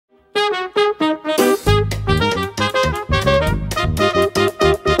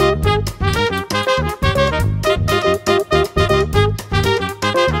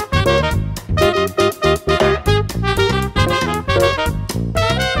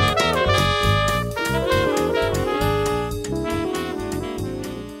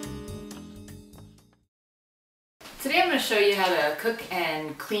show you how to cook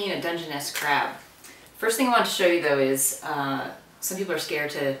and clean a Dungeness crab. First thing I want to show you though is some people are scared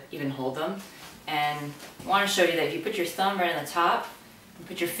to even hold them, and I want to show you that if you put your thumb right on the top and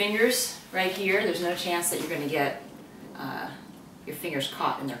put your fingers right here, there's no chance that you're going to get your fingers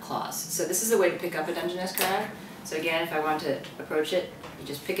caught in their claws. So this is the way to pick up a Dungeness crab. So again, if I want to approach it, you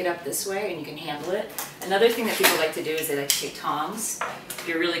just pick it up this way and you can handle it. Another thing that people like to do is they like to take tongs. If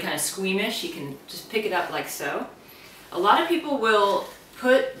you're really kind of squeamish, you can just pick it up like so. A lot of people will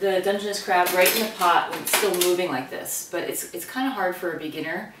put the Dungeness crab right in the pot when it's still moving like this, but it's kind of hard for a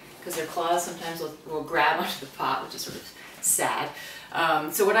beginner because their claws sometimes will grab onto the pot, which is sort of sad.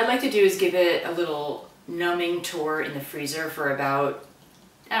 So what I'd like to do is give it a little numbing tour in the freezer for about,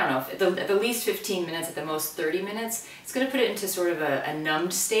 I don't know, at the least 15 minutes, at the most 30 minutes. It's going to put it into sort of a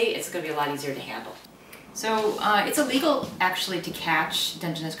numbed state. It's going to be a lot easier to handle. So it's illegal actually to catch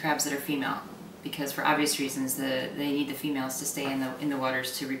Dungeness crabs that are female, because for obvious reasons they need the females to stay in the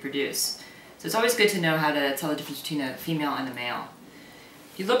waters to reproduce. So it's always good to know how to tell the difference between a female and a male.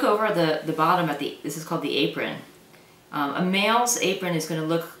 If you look over the bottom at this is called the apron. A male's apron is going to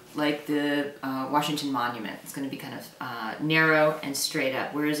look like the Washington Monument. It's going to be kind of narrow and straight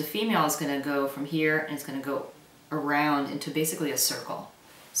up, whereas a female is going to go from here and it's going to go around into basically a circle.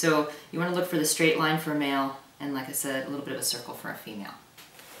 So you want to look for the straight line for a male, and like I said, a little bit of a circle for a female.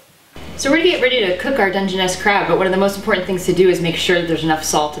 So we're going to get ready to cook our Dungeness crab, but one of the most important things to do is make sure that there's enough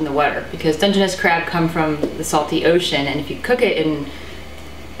salt in the water, because Dungeness crab come from the salty ocean, and if you cook it in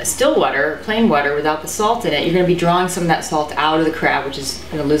still water, plain water, without the salt in it, you're going to be drawing some of that salt out of the crab, which is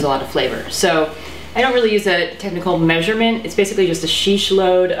going to lose a lot of flavor. So I don't really use a technical measurement. It's basically just a sheesh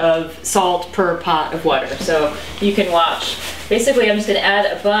load of salt per pot of water. So you can watch. Basically, I'm just going to add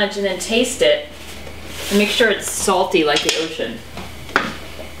a bunch and then taste it and make sure it's salty like the ocean.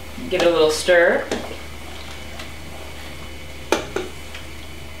 Give it a little stir.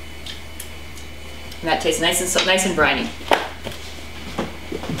 And that tastes nice and briny.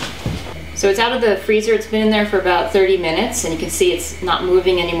 So it's out of the freezer. It's been in there for about 30 minutes, and you can see it's not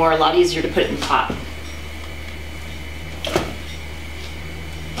moving anymore. A lot easier to put it in the pot.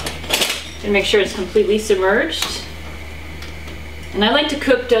 And make sure it's completely submerged. And I like to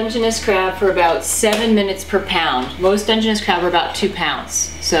cook Dungeness crab for about 7 minutes per pound. Most Dungeness crab are about 2 pounds.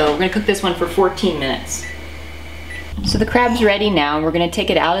 So we're going to cook this one for 14 minutes. So the crab's ready now, and we're going to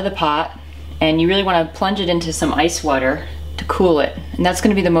take it out of the pot, and you really want to plunge it into some ice water to cool it. And that's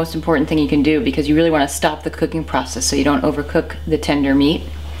going to be the most important thing you can do, because you really want to stop the cooking process so you don't overcook the tender meat.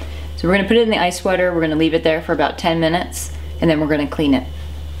 So we're going to put it in the ice water, we're going to leave it there for about 10 minutes, and then we're going to clean it.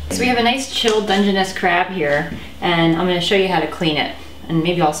 So we have a nice chilled Dungeness crab here, and I'm going to show you how to clean it, and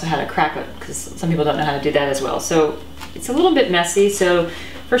maybe also how to crack it, because some people don't know how to do that as well. So it's a little bit messy, so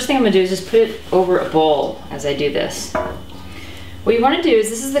first thing I'm going to do is just put it over a bowl as I do this. What you want to do is,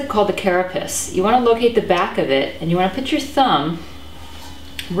 this is called the carapace. You want to locate the back of it, and you want to put your thumb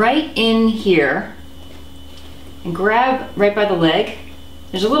right in here and grab right by the leg.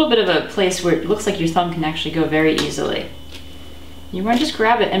 There's a little bit of a place where it looks like your thumb can actually go very easily. You want to just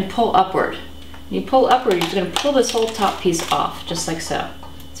grab it and pull upward. When you pull upward, you're just going to pull this whole top piece off, just like so.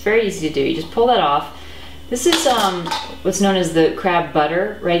 It's very easy to do. You just pull that off. This is what's known as the crab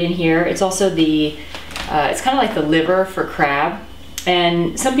butter right in here. It's also it's kind of like the liver for crab.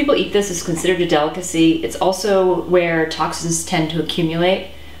 And some people eat this. It's considered a delicacy. It's also where toxins tend to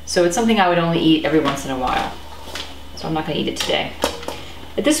accumulate. So it's something I would only eat every once in a while. So I'm not going to eat it today.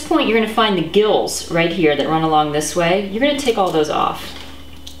 At this point, you're going to find the gills right here that run along this way. You're going to take all those off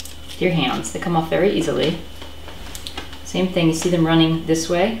with your hands. They come off very easily. Same thing, you see them running this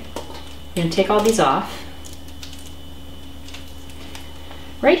way. You're going to take all these off.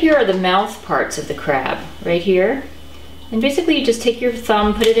 Right here are the mouth parts of the crab, right here. And basically you just take your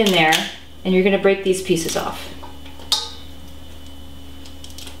thumb, put it in there, and you're going to break these pieces off.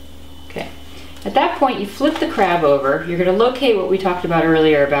 Okay. At that point, you flip the crab over. You're going to locate what we talked about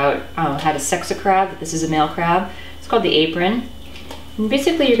earlier about how to sex a crab. This is a male crab. It's called the apron. And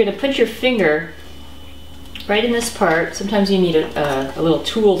basically you're going to put your finger right in this part. Sometimes you need a little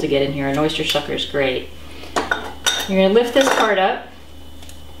tool to get in here. An oyster sucker is great. You're going to lift this part up,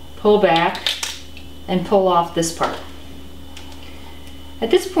 pull back, and pull off this part. At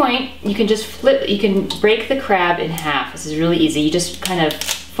this point, you can just you can break the crab in half. This is really easy. You just kind of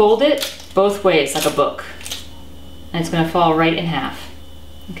fold it both ways like a book, and it's going to fall right in half.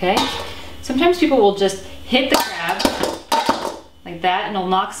 Okay? Sometimes people will just hit the crab like that, and it'll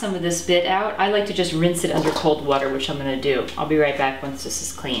knock some of this bit out. I like to just rinse it under cold water, which I'm going to do. I'll be right back once this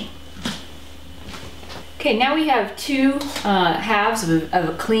is clean. Okay, now we have two halves of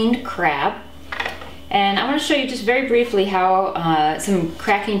a cleaned crab. And I want to show you just very briefly how some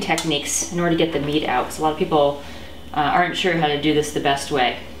cracking techniques in order to get the meat out, because a lot of people aren't sure how to do this the best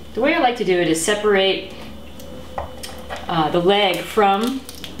way. The way I like to do it is separate the leg from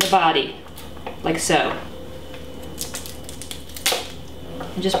the body, like so.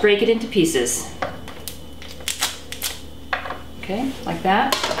 And just break it into pieces. Okay, like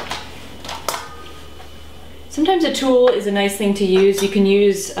that. Sometimes a tool is a nice thing to use. You can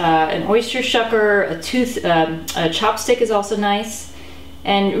use an oyster shucker, a chopstick is also nice.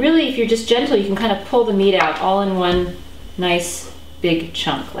 And really, if you're just gentle, you can kind of pull the meat out all in one nice big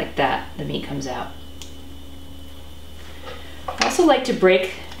chunk like that. The meat comes out. I also like to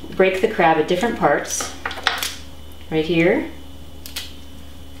break the crab at different parts. Right here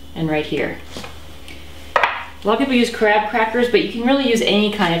and right here. A lot of people use crab crackers, but you can really use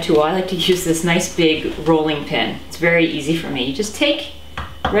any kind of tool. I like to use this nice big rolling pin. It's very easy for me. You just take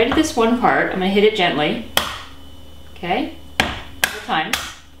right at this one part. I'm going to hit it gently. Okay, a couple times.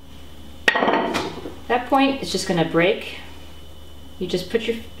 At that point, it's just going to break. You just put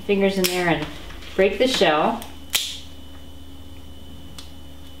your fingers in there and break the shell.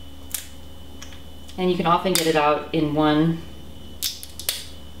 And you can often get it out in one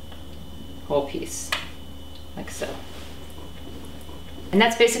whole piece. Like so. And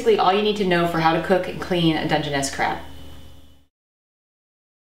that's basically all you need to know for how to cook and clean a Dungeness crab.